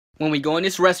When we go in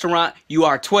this restaurant, you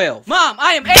are 12. Mom,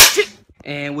 I am 18!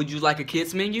 And would you like a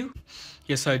kid's menu?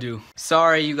 Yes, I do.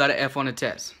 Sorry, you got an F on the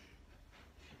test.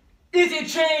 Is it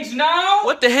changed now?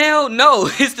 What the hell? No,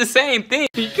 it's the same thing.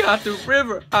 He got the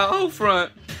river out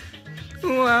front.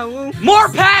 More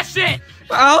passion!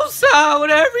 Outside,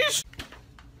 whatever you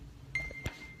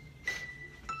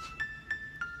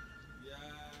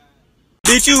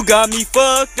Bitch, you got me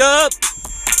fucked up.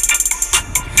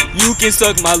 You can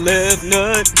suck my left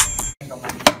nut.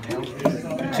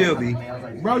 Chill, B.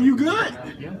 Bro, you good?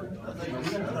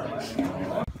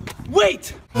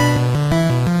 Wait!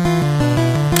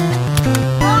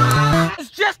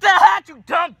 It's just a hat, you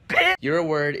dumb bitch! Your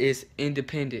word is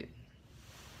independent.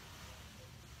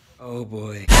 Oh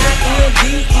boy.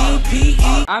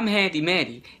 I'm Handy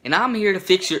Mandy, and I'm here to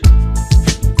fix your...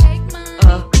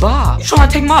 Bob, you trying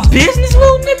to take my business,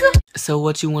 little nigga? So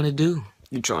what you want to do?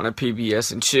 You trying to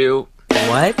PBS and chill?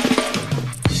 What?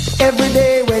 Every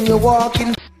day when you're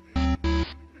walking.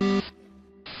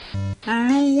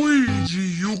 Luigi,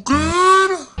 you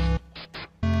good?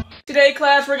 Today,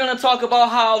 class, we're gonna talk about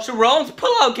how Sharon's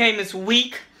pullout game is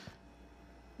weak.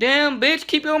 Damn, bitch,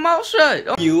 keep your mouth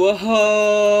shut. You a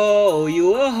hoe,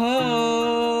 you a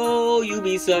hoe. You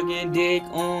be sucking dick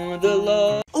on the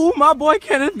low. Ooh, my boy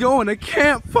Kenneth going to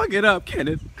camp. Fuck it up,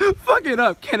 Kenneth. Fuck it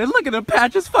up, Kenneth. Look at the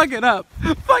patches. Fuck it up.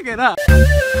 Fuck it up.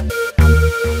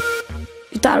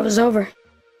 You thought it was over.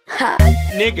 Ha.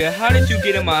 Nigga, how did you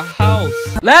get in my house?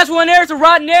 Last one there's a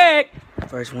rotten egg.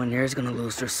 First one there's gonna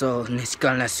lose their soul.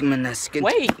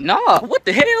 Wait, nah. What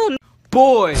the hell?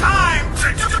 Boy.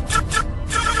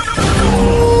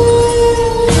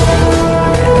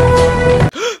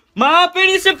 Mom,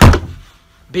 finish him.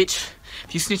 Bitch,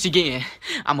 if you snitch again,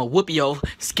 I'ma whoop your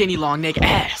skinny long neck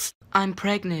ass. I'm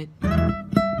pregnant.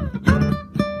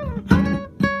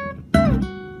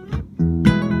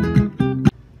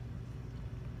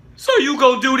 So you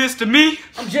gonna do this to me?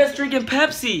 I'm just drinking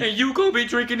Pepsi. And you gonna be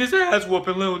drinking this ass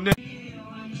whooping, little nigga.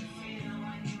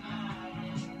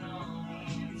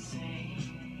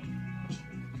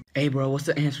 Hey bro, what's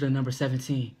the answer to number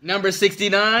 17? Number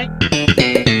 69? Can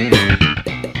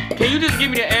you just give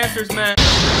me the answers, man?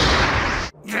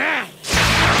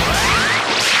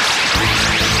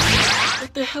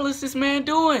 What the hell is this man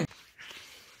doing?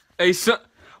 Hey son,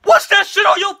 what's that shit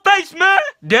on your face, man?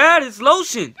 Dad, it's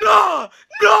lotion. No,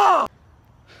 no.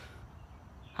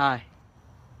 Hi.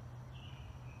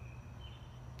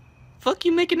 Fuck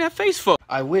you making that face for?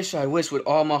 I wish with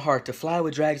all my heart to fly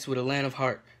with dragons with a land of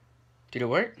heart. Did it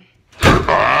work?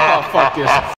 Oh, fuck this.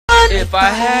 If I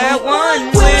had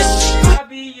one wish, I'd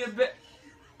be your best.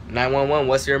 911,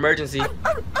 what's your emergency?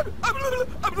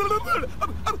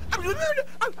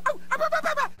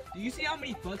 Do you see how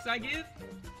many fucks I give?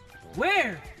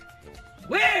 Where?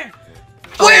 Where?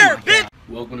 Where, bitch?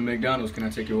 Welcome to McDonald's. Can I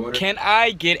take your order? Can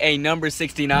I get a number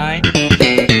 69?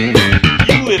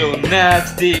 You little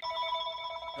nasty.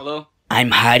 Hello?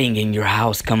 I'm hiding in your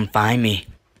house. Come find me.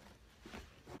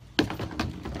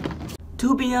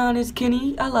 To be honest,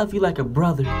 Kenny, I love you like a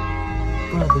brother.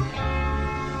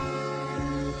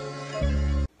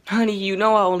 Honey, you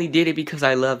know I only did it because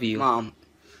I love you. Mom,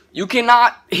 you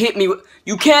cannot hit me.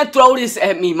 You can't throw this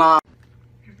at me, Mom.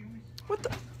 What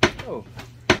the? Oh.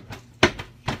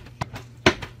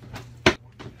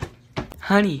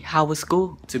 Honey, how was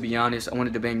school? To be honest, I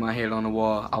wanted to bang my head on the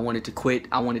wall. I wanted to quit.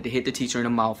 I wanted to hit the teacher in the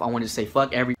mouth. I wanted to say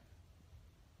fuck every...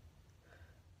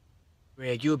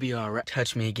 Greg, you'll be alright.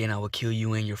 Touch me again, I will kill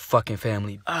you and your fucking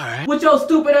family. Alright. With your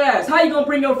stupid ass, how you gonna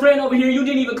bring your friend over here? You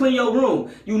didn't even clean your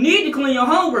room. You need to clean your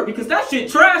homework because that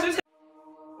shit trash as hell.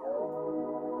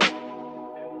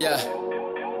 Yeah.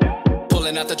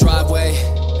 Pulling out the driveway.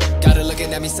 Got her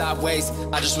looking at me sideways.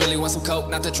 I just really want some coke,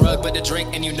 not the drug, but the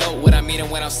drink. And you know what I mean and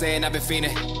when I'm saying I've been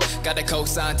fiending. Got the coke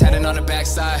sign tatted on the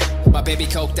backside. My baby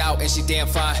coked out and she damn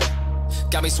fine.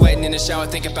 Got me sweating in the shower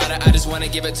thinking about it. I just wanna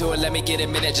give it to her. Let me get a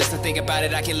minute just to think about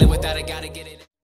it. I can't live without it, gotta get it.